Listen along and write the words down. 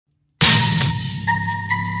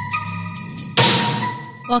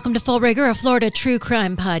Welcome to Full Rigor, a Florida true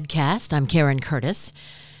crime podcast. I'm Karen Curtis.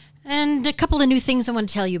 And a couple of new things I want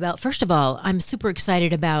to tell you about. First of all, I'm super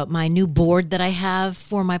excited about my new board that I have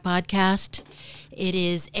for my podcast. It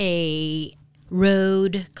is a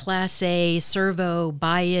Rode Class A servo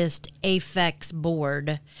biased Aphex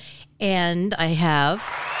board. And I have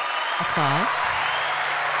applause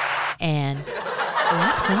and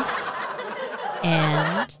laughter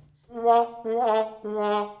and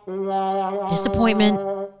disappointment,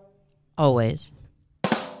 always.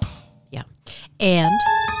 Yeah. And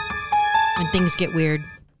when things get weird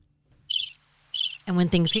and when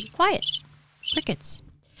things get quiet, crickets.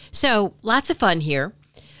 So lots of fun here,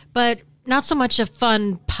 but not so much a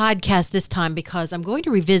fun podcast this time because I'm going to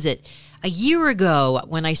revisit a year ago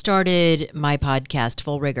when I started my podcast,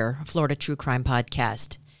 Full Rigor, Florida True Crime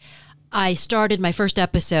Podcast. I started my first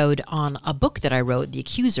episode on a book that I wrote, The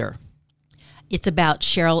Accuser. It's about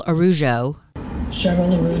Cheryl Araujo.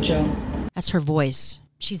 Cheryl Araujo. That's her voice.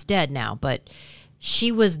 She's dead now, but she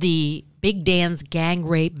was the Big Dan's gang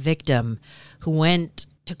rape victim who went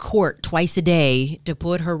to court twice a day to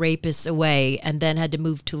put her rapists away and then had to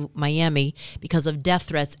move to Miami because of death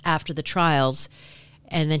threats after the trials.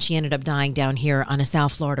 And then she ended up dying down here on a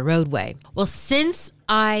South Florida roadway. Well, since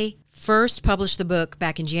I first published the book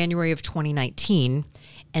back in January of 2019,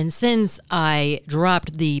 and since I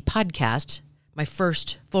dropped the podcast, my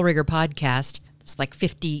first Full Rigor podcast, it's like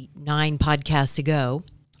 59 podcasts ago,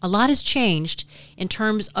 a lot has changed in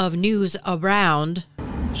terms of news around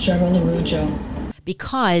Cheryl Araujo.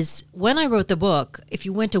 Because when I wrote the book, if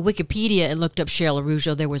you went to Wikipedia and looked up Cheryl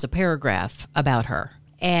Araujo, there was a paragraph about her.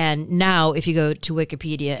 And now if you go to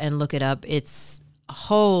Wikipedia and look it up, it's a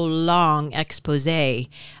whole long expose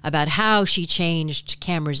about how she changed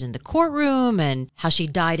cameras in the courtroom and how she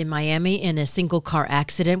died in Miami in a single car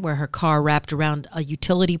accident where her car wrapped around a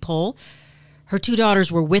utility pole. Her two daughters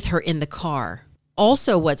were with her in the car.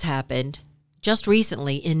 Also, what's happened just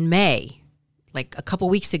recently in May, like a couple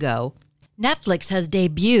weeks ago, Netflix has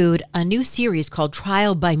debuted a new series called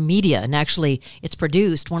Trial by Media. And actually, it's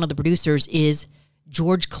produced, one of the producers is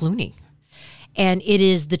George Clooney. And it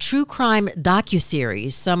is the true crime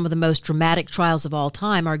docuseries. Some of the most dramatic trials of all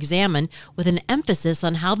time are examined with an emphasis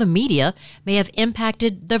on how the media may have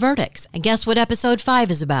impacted the verdicts. And guess what episode 5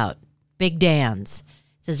 is about? Big Dan's.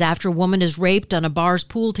 It says after a woman is raped on a bar's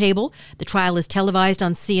pool table, the trial is televised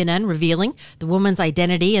on CNN, revealing the woman's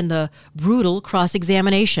identity and the brutal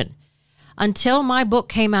cross-examination. Until my book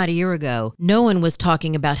came out a year ago, no one was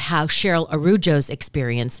talking about how Cheryl Araujo's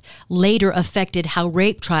experience later affected how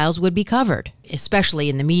rape trials would be covered, especially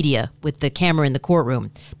in the media with the camera in the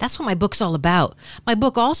courtroom. That's what my book's all about. My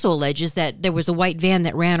book also alleges that there was a white van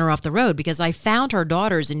that ran her off the road because I found her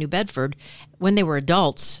daughters in New Bedford when they were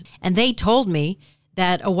adults, and they told me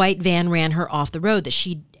that a white van ran her off the road, that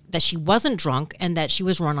she wasn't drunk and that she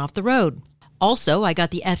was run off the road. Also, I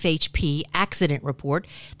got the FHP accident report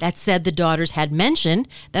that said the daughters had mentioned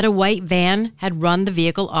that a white van had run the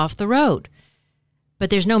vehicle off the road.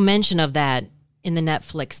 But there's no mention of that in the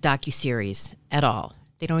Netflix docuseries at all.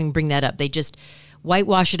 They don't even bring that up. They just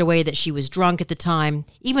whitewash it away that she was drunk at the time,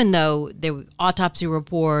 even though the autopsy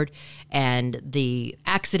report and the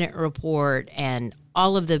accident report and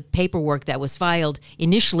all of the paperwork that was filed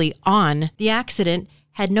initially on the accident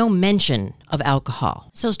had no mention of alcohol.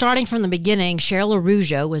 So starting from the beginning, Cheryl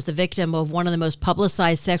Araujo was the victim of one of the most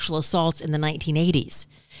publicized sexual assaults in the 1980s.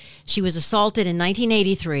 She was assaulted in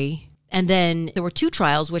 1983, and then there were 2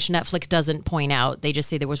 trials, which Netflix doesn't point out. They just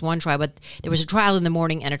say there was 1 trial, but there was a trial in the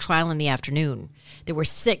morning and a trial in the afternoon. There were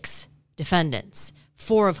 6 defendants,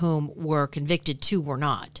 4 of whom were convicted, 2 were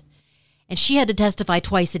not. And she had to testify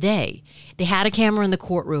twice a day. They had a camera in the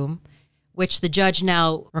courtroom, which the judge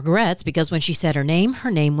now regrets because when she said her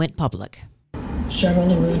name went public. Cheryl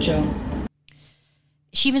Araujo.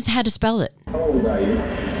 She even had to spell it. How old are you?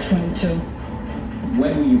 22.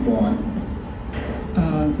 When were you born?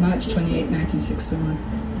 March 28, 1961.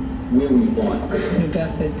 Where were you born? New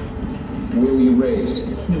Bedford. Where were you raised?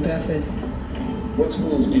 New Bedford. What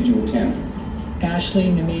schools did you attend? Ashley,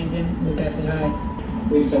 Nemandin, New Bedford High.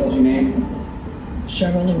 Please tell us your name.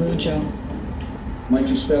 Cheryl Araujo. Might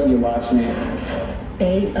you spell your last name?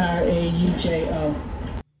 Araujo.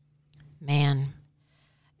 Man,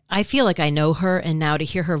 I feel like I know her, and now to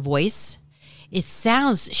hear her voice, she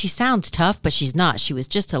sounds tough, but she's not. She was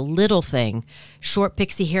just a little thing. Short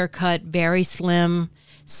pixie haircut, very slim,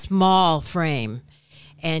 small frame.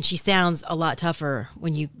 And she sounds a lot tougher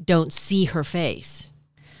when you don't see her face.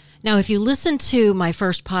 Now, if you listen to my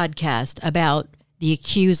first podcast about The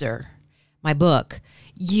Accuser, my book,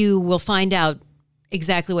 you will find out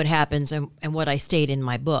exactly what happens and what I state in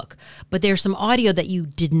my book. But there's some audio that you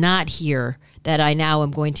did not hear that I now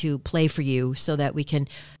am going to play for you so that we can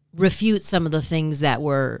refute some of the things that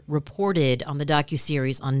were reported on the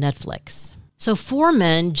docuseries on Netflix. So 4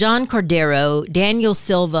 men, John Cordero, Daniel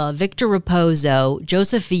Silva, Victor Raposo,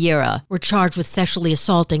 Joseph Vieira, were charged with sexually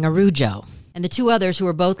assaulting Araujo. And the 2 others, who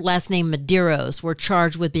were both last name Medeiros, were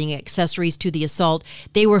charged with being accessories to the assault.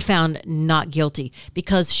 They were found not guilty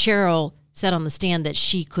because Cheryl said on the stand that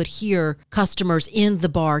she could hear customers in the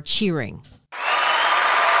bar cheering.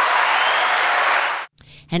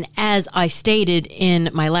 And as I stated in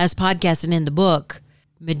my last podcast and in the book,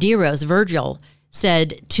 Medeiros, Virgil,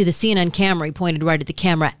 said to the CNN camera, he pointed right at the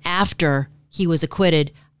camera after he was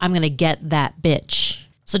acquitted, "I'm going to get that bitch."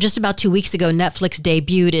 So just about 2 weeks ago, Netflix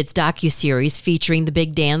debuted its docuseries featuring the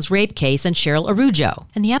Big Dan's rape case and Cheryl Araujo.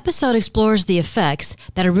 And the episode explores the effects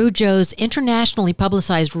that Araujo's internationally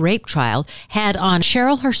publicized rape trial had on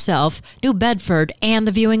Cheryl herself, New Bedford, and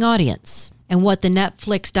the viewing audience. And what the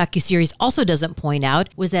Netflix docuseries also doesn't point out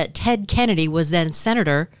was that Ted Kennedy was then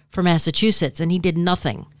senator for Massachusetts, and he did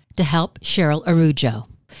nothing to help Cheryl Araujo.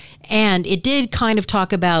 And it did kind of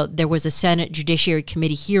talk about, there was a Senate Judiciary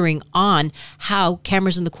Committee hearing on how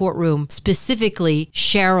cameras in the courtroom, specifically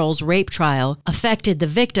Cheryl's rape trial, affected the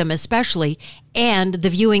victim especially and the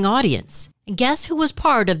viewing audience. And guess who was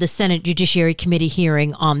part of the Senate Judiciary Committee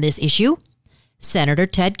hearing on this issue? Senator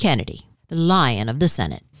Ted Kennedy, the Lion of the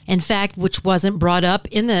Senate. In fact, which wasn't brought up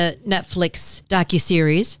in the Netflix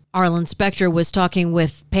docuseries. Arlen Specter was talking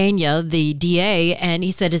with Pena, the DA, and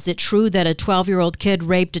he said, "Is it true that a 12-year-old kid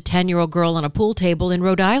raped a 10-year-old girl on a pool table in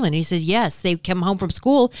Rhode Island?" And he said, yes, they came home from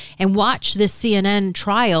school and watched this CNN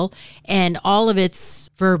trial and all of its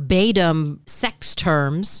verbatim sex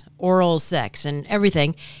terms, oral sex and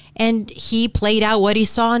everything. And he played out what he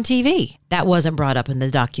saw on TV. That wasn't brought up in the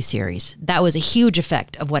docuseries. That was a huge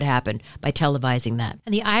effect of what happened by televising that.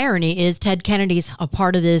 And the irony is Ted Kennedy's a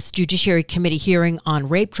part of this Judiciary Committee hearing on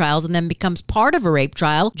rape trials and then becomes part of a rape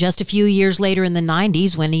trial just a few years later in the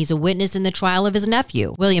 90s when he's a witness in the trial of his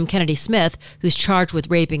nephew, William Kennedy Smith, who's charged with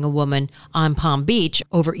raping a woman on Palm Beach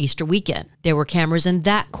over Easter weekend. There were cameras in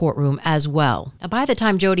that courtroom as well. Now, by the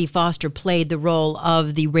time Jodie Foster played the role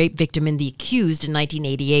of the rape victim in The Accused in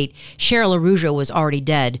 1988, Cheryl Araujo was already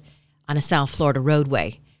dead on a South Florida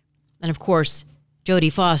roadway. And of course,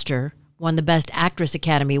 Jodie Foster won the Best Actress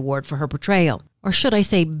Academy Award for her portrayal, or should I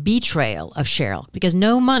say betrayal of Cheryl, because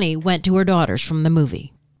no money went to her daughters from the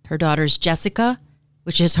movie. Her daughters Jessica,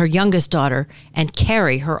 which is her youngest daughter, and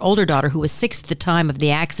Carrie, her older daughter, who was 6 at the time of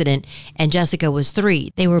the accident, and Jessica was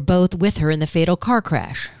 3. They were both with her in the fatal car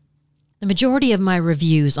crash. The majority of my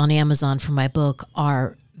reviews on Amazon for my book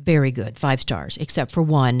are very good, 5 stars, except for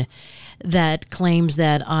one that claims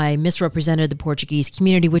that I misrepresented the Portuguese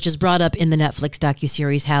community, which is brought up in the Netflix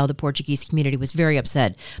docuseries, how the Portuguese community was very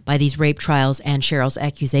upset by these rape trials and Cheryl's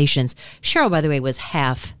accusations. Cheryl, by the way, was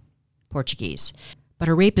half Portuguese, but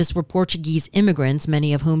her rapists were Portuguese immigrants,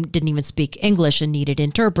 many of whom didn't even speak English and needed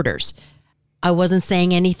interpreters. I wasn't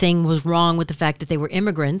saying anything was wrong with the fact that they were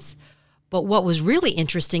immigrants, but what was really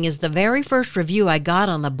interesting is the very first review I got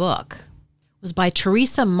on the book was by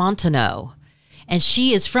Teresa Montano. And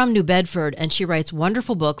she is from New Bedford, and she writes,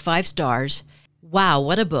 "Wonderful book, 5 stars. Wow,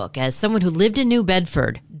 what a book. As someone who lived in New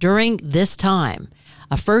Bedford during this time,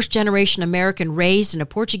 a first-generation American raised in a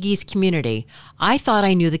Portuguese community, I thought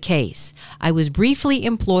I knew the case. I was briefly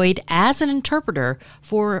employed as an interpreter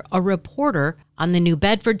for a reporter on the New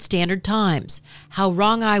Bedford Standard Times. How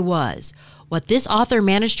wrong I was. What this author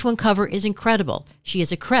managed to uncover is incredible. She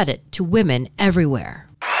is a credit to women everywhere."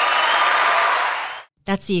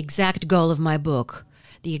 That's the exact goal of my book.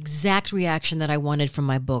 The exact reaction that I wanted from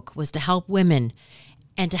my book was to help women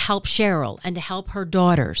and to help Cheryl and to help her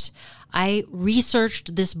daughters. I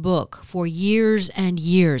researched this book for years and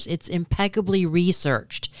years. It's impeccably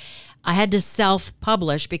researched. I had to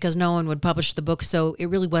self-publish because no one would publish the book, so it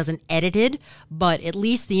really wasn't edited, but at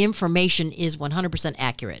least the information is 100%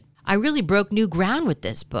 accurate. I really broke new ground with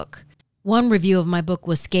this book. One review of my book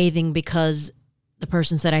was scathing because the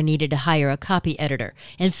person said I needed to hire a copy editor.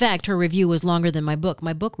 In fact, her review was longer than my book.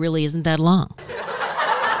 My book really isn't that long.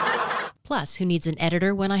 Plus, who needs an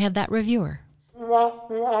editor when I have that reviewer?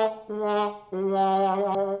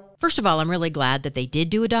 First of all, I'm really glad that they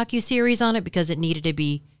did do a docuseries on it because it needed to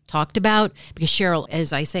be talked about, because Cheryl,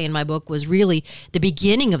 as I say in my book, was really the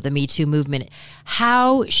beginning of the Me Too movement.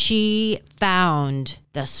 How she found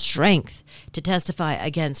the strength to testify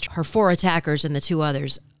against her 4 attackers and the 2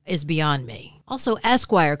 others is beyond me. Also,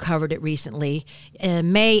 Esquire covered it recently.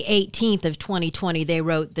 May 18th of 2020, they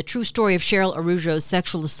wrote, "The true story of Cheryl Araujo's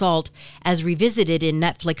sexual assault as revisited in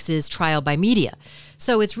Netflix's Trial by Media."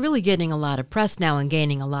 So it's really getting a lot of press now and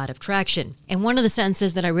gaining a lot of traction. And one of the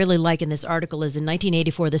sentences that I really like in this article is in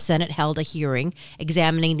 1984, the Senate held a hearing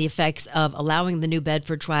examining the effects of allowing the New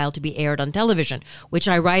Bedford trial to be aired on television, which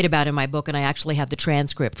I write about in my book, and I actually have the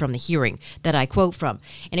transcript from the hearing that I quote from.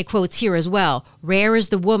 And it quotes here as well, "Rare is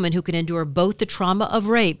the woman who can endure both the trauma of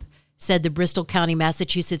rape," said the Bristol County,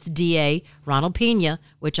 Massachusetts DA, Ronald Pena,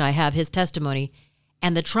 which I have his testimony,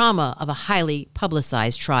 "and the trauma of a highly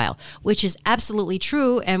publicized trial," which is absolutely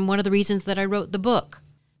true and one of the reasons that I wrote the book.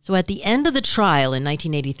 So at the end of the trial in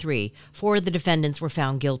 1983, 4 of the defendants were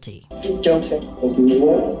found guilty. Guilty.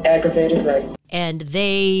 Aggravated rape. And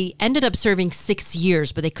they ended up serving 6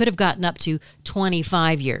 years, but they could have gotten up to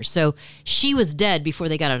 25 years. So she was dead before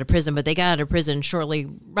they got out of prison, but they got out of prison shortly,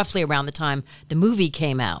 roughly around the time the movie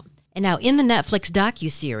came out. And now in the Netflix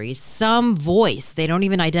docuseries, some voice, they don't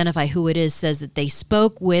even identify who it is, says that they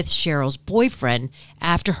spoke with Cheryl's boyfriend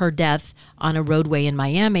after her death on a roadway in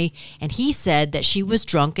Miami, and he said that she was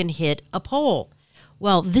drunk and hit a pole.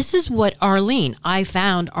 Well, this is what I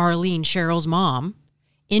found Arlene, Cheryl's mom,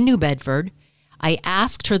 in New Bedford. I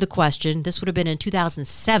asked her the question, this would have been in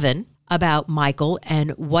 2007, about Michael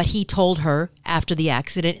and what he told her after the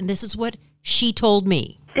accident, and this is what she told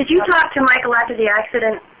me. Did you talk to Michael after the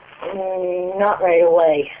accident? Not right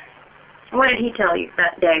away. What did he tell you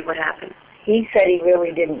that day? What happened? He said he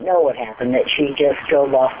really didn't know what happened, that she just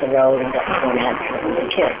drove off the road and got into an accident with the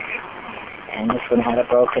kids. And this one had a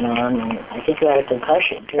broken arm, and I think he had a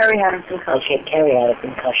concussion, too. Terry had a concussion. Okay, Terry had a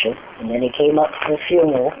concussion. And then he came up for the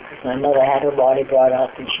funeral, because my mother had her body brought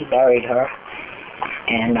up, and she buried her.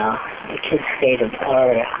 And the kids stayed in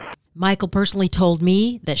Florida. Michael personally told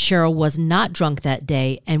me that Cheryl was not drunk that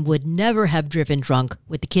day and would never have driven drunk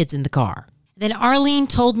with the kids in the car. Then Arlene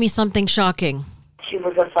told me something shocking. She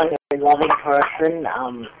was a funny, loving person.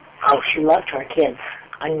 She loved her kids.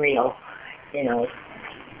 Unreal, you know.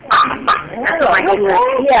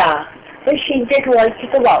 Yeah. But she did like to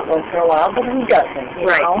go out once in a while, but who doesn't, you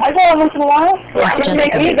know? I go out once in a while. Yes,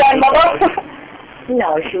 Jessica.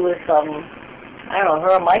 No, she was, I don't know,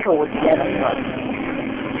 her and Michael were together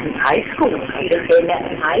in high school. They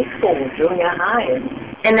met in high school, junior high.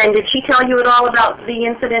 And then did she tell you at all about the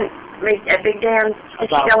incident at Big Dan's? Did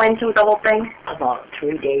she go into the whole thing? About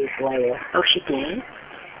 3 days later. Oh, she did?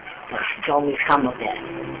 She told me some of it.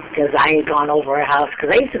 Because I had gone over her house,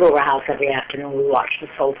 because I used to go over her house every afternoon. We watched the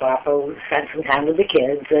soap opera, we spent some time with the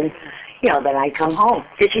kids, and, then I'd come home.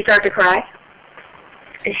 Did she start to cry?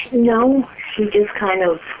 No, she just kind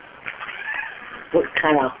of looked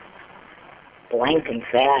kind of blank and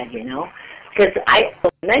sad, Because I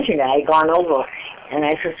mentioned it, I had gone over, and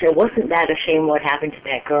I said, wasn't that a shame what happened to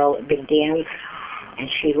that girl at Big Dan's? And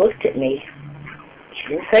she looked at me. She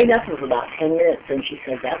didn't say nothing for about 10 minutes, and she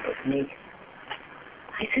said, that was me.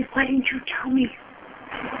 I said, why didn't you tell me?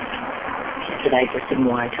 She said, I just didn't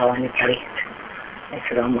want to tell anybody. I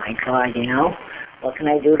said, oh my God, what can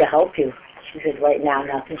I do to help you? She said, right now,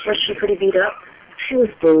 nothing. Was she pretty beat up? She was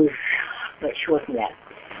bruised, but she wasn't that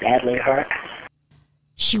badly hurt.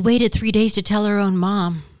 She waited 3 days to tell her own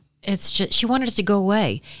mom. It's just, she wanted it to go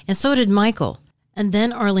away, and so did Michael. And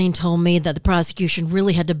then Arlene told me that the prosecution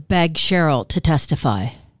really had to beg Cheryl to testify.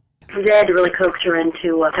 They had to really coax her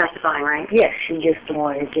into testifying, right? Yes, she just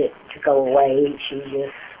wanted it to go away. She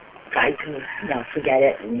just tried to, forget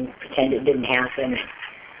it and pretend it didn't happen.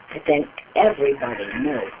 But then everybody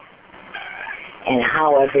knew. And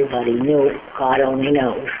how everybody knew, God only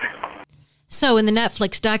knows. So in the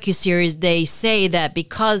Netflix docuseries, they say that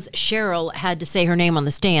because Cheryl had to say her name on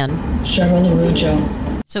the stand. Cheryl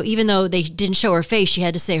Araujo. So even though they didn't show her face, she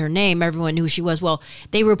had to say her name. Everyone knew who she was. Well,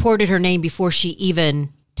 they reported her name before she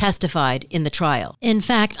even testified in the trial. In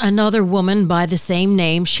fact, another woman by the same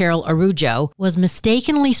name, Cheryl Araujo, was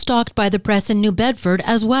mistakenly stalked by the press in New Bedford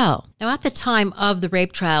as well. Now, at the time of the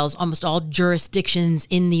rape trials, almost all jurisdictions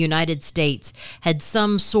in the United States had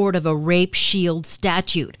some sort of a rape shield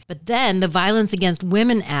statute. But then the Violence Against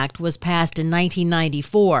Women Act was passed in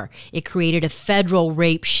 1994. It created a federal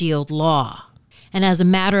rape shield law. And as a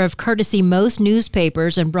matter of courtesy, most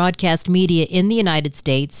newspapers and broadcast media in the United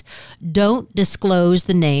States don't disclose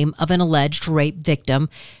the name of an alleged rape victim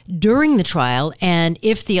during the trial. And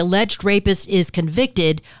if the alleged rapist is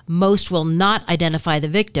convicted, most will not identify the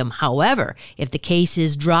victim. However, if the case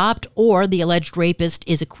is dropped or the alleged rapist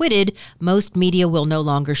is acquitted, most media will no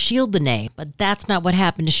longer shield the name. But that's not what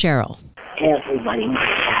happened to Cheryl. Everybody knows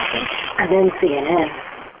what happened. And then CNN.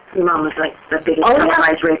 Your mom was like the biggest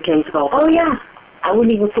televised rape case of all. Oh, yeah. I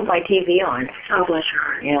wouldn't even put my TV on. Oh, bless your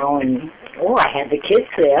heart. You know, and, I had the kids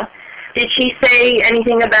there. Did she say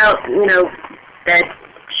anything about, that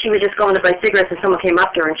she was just going to buy cigarettes and someone came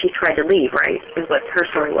up to her and she tried to leave, right? Is what her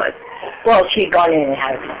story was. Well, she'd gone in and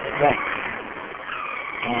had a cigarette.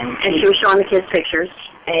 And she was showing the kids pictures.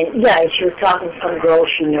 And she was talking to some girl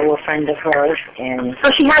she knew, a friend of hers, and...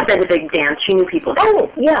 So she had been to Big Dance. She knew people there.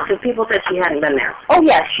 Oh, yeah. So people said she hadn't been there. Oh,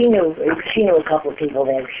 yeah, she knew a couple of people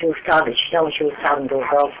there. She told me she was talking to a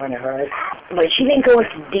girlfriend of hers. But she didn't go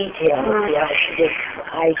into detail. She just...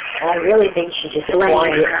 I really think she just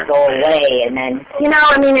wanted it to go away, and then...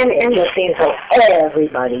 it just seems like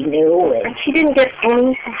everybody knew, and... She didn't get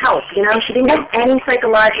any help, She didn't get any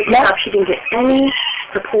psychological help. She didn't get any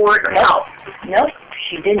support or help. Nope.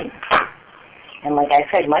 She didn't. And like I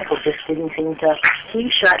said, Michael just didn't seem to...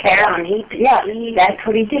 He shut down. That's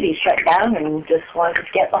what he did. He shut down and just wanted to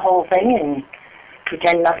forget the whole thing and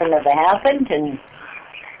pretend nothing ever happened. And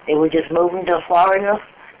they were just moving to Florida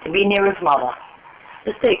to be near his mother.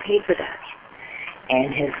 The state paid for that.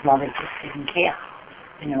 And his mother just didn't care.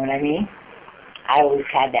 You know what I mean? I always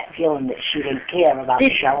had that feeling that she didn't care about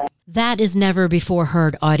the show. That is never before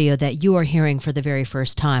heard audio that you are hearing for the very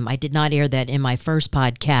first time. I did not air that in my first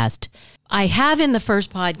podcast. I have in the first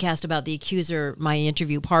podcast about the Accuser, my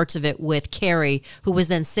interview, parts of it with Carrie, who was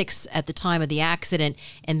then 6 at the time of the accident,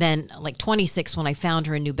 and then like 26 when I found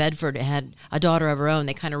her in New Bedford and had a daughter of her own.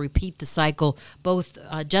 They kind of repeat the cycle. Both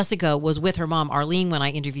Jessica was with her mom, Arlene, when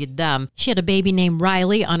I interviewed them. She had a baby named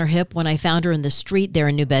Riley on her hip when I found her in the street there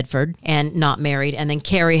in New Bedford and not married. And then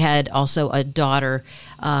Carrie had also a daughter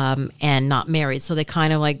and not married. So they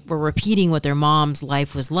kind of like were repeating what their mom's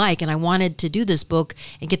life was like. And I wanted to do this book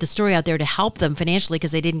and get the story out there to help them financially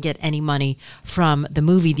because they didn't get any money from the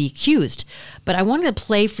movie The Accused. But I wanted to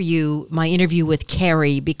play for you my interview with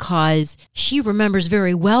Carrie because she remembers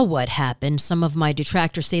very well what happened. Some of my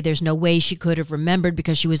detractors say there's no way she could have remembered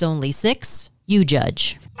because she was only 6. You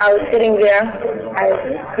judge. I was sitting there. I was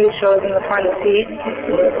pretty sure I was in the front seat.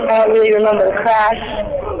 I don't really remember the crash.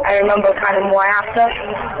 I remember kind of more after.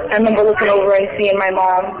 I remember looking over and seeing my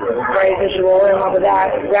mom, very visual. I remember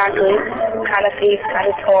that exactly. Kind of face, kind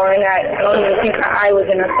of torn. I don't even think her eye was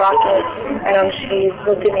in her socket. And she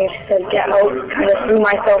looked at me and she said, "Get out." Kind of threw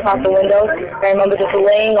myself out the window. I remember just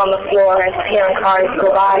laying on the floor and hearing cars go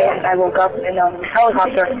by. And I woke up in a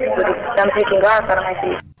helicopter with them taking glass out of my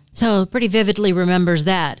face. So pretty vividly remembers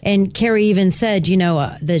that. And Carrie even said,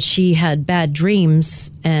 that she had bad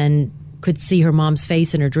dreams and could see her mom's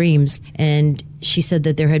face in her dreams. And she said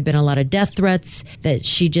that there had been a lot of death threats, that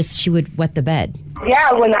she would wet the bed.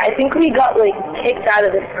 Yeah, when I think we got kicked out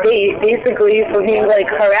of the state, basically for being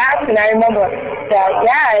harassed, and I remember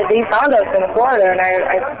that they found us in Florida, and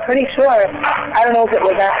I'm pretty sure, I don't know if it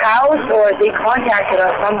was our house or they contacted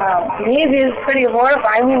us somehow. Maybe it's pretty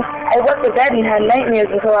horrifying. I mean, I wet the bed and had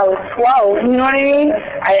nightmares until I was 12. You know what I mean?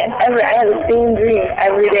 I had the same dream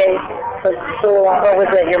every day for so long. What was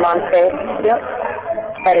it? Your mom's face? Yep.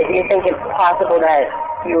 But do you think it's possible that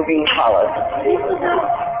you were being followed?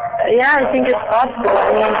 Yeah, I think it's possible.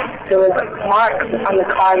 I mean, there was marks on the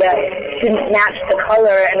car that didn't match the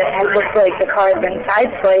color, and it looked like the car had been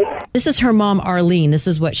sideswiped. This is her mom, Arlene. This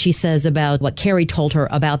is what she says about what Carrie told her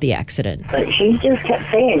about the accident. But she just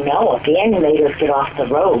kept saying, no, if the animators get off the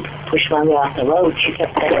road, push Mommy off the road. She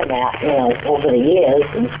kept saying that, over the years.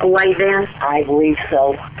 And a white van? I believe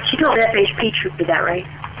so. She told FHP Trooper that, right?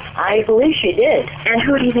 I believe she did. And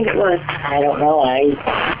who do you think it was? I don't know. I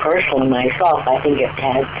personally, myself, I think it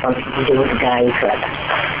had something to do with the guys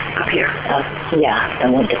that... Up here?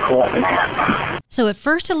 That went to court and that. So at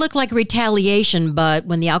first it looked like retaliation, but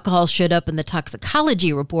when the alcohol showed up in the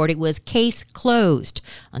toxicology report, it was case closed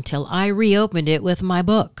until I reopened it with my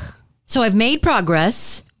book. So I've made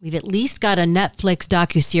progress. We've at least got a Netflix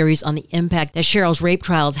docuseries on the impact that Cheryl's rape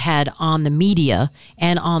trials had on the media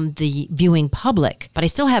and on the viewing public. But I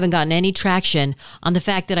still haven't gotten any traction on the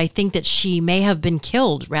fact that I think that she may have been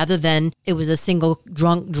killed rather than it was a single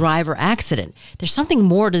drunk driver accident. There's something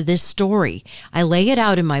more to this story. I lay it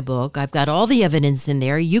out in my book. I've got all the evidence in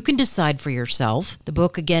there. You can decide for yourself. The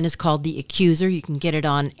book, again, is called The Accuser. You can get it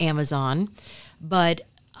on Amazon. But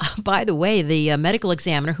by the way, the medical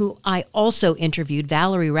examiner, who I also interviewed,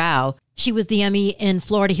 Valerie Rao, she was the ME in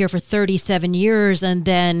Florida here for 37 years, and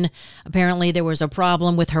then apparently there was a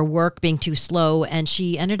problem with her work being too slow, and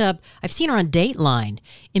she ended up, I've seen her on Dateline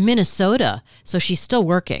in Minnesota, so she's still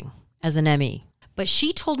working as an ME. But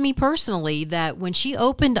she told me personally that when she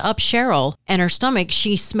opened up Cheryl and her stomach,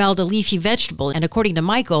 she smelled a leafy vegetable. And according to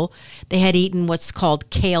Michael, they had eaten what's called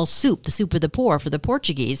kale soup, the soup of the poor for the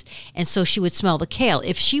Portuguese. And so she would smell the kale.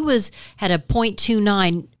 If she had a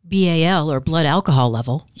 0.29 BAL, or blood alcohol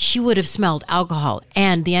level, she would have smelled alcohol.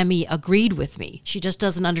 And the ME agreed with me. She just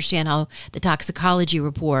doesn't understand how the toxicology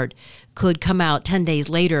report could come out 10 days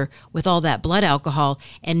later with all that blood alcohol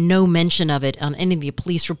and no mention of it on any of the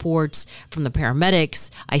police reports from the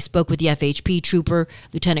paramedics. I spoke with the FHP trooper,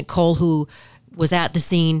 Lieutenant Cole, who was at the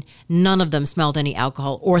scene. None of them smelled any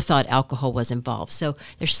alcohol or thought alcohol was involved. So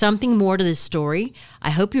there's something more to this story. I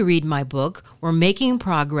hope you read my book. We're making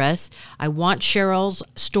progress. I want Cheryl's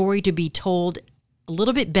story to be told a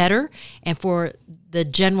little bit better and for the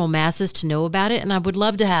general masses to know about it. And I would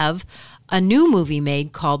love to have a new movie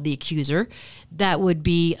made called The Accuser that would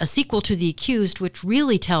be a sequel to The Accused, which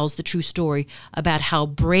really tells the true story about how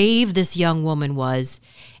brave this young woman was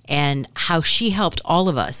and how she helped all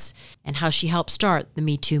of us and how she helped start the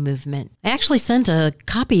Me Too movement. I actually sent a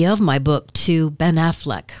copy of my book to Ben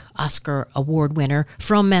Affleck, Oscar Award winner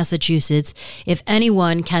from Massachusetts. If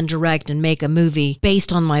anyone can direct and make a movie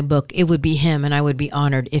based on my book, it would be him, and I would be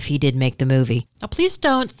honored if he did make the movie. Now, please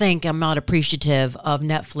don't think I'm not appreciative of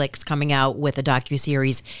Netflix coming out with a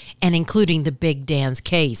docuseries and including the Big Dan's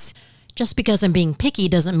case. Just because I'm being picky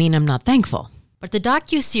doesn't mean I'm not thankful. But the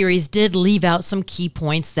docuseries did leave out some key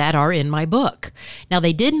points that are in my book. Now,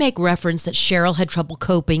 they did make reference that Cheryl had trouble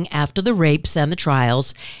coping after the rapes and the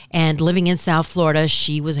trials, and living in South Florida,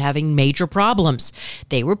 she was having major problems.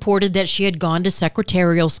 They reported that she had gone to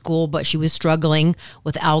secretarial school, but she was struggling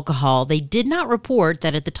with alcohol. They did not report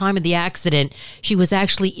that at the time of the accident, she was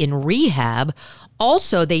actually in rehab.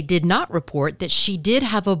 Also, they did not report that she did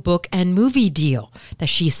have a book and movie deal that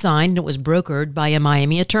she signed and was brokered by a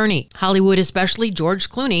Miami attorney. Hollywood, especially George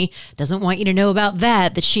Clooney, doesn't want you to know about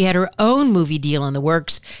that she had her own movie deal in the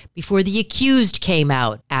works before The Accused came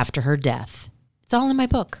out after her death. It's all in my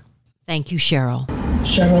book. Thank you, Cheryl.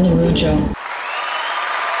 Cheryl Araujo.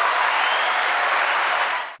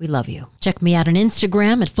 We love you. Check me out on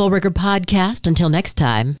Instagram at Full Rigor Podcast. Until next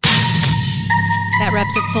time. That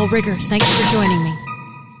wraps up Full Rigor. Thanks for joining me.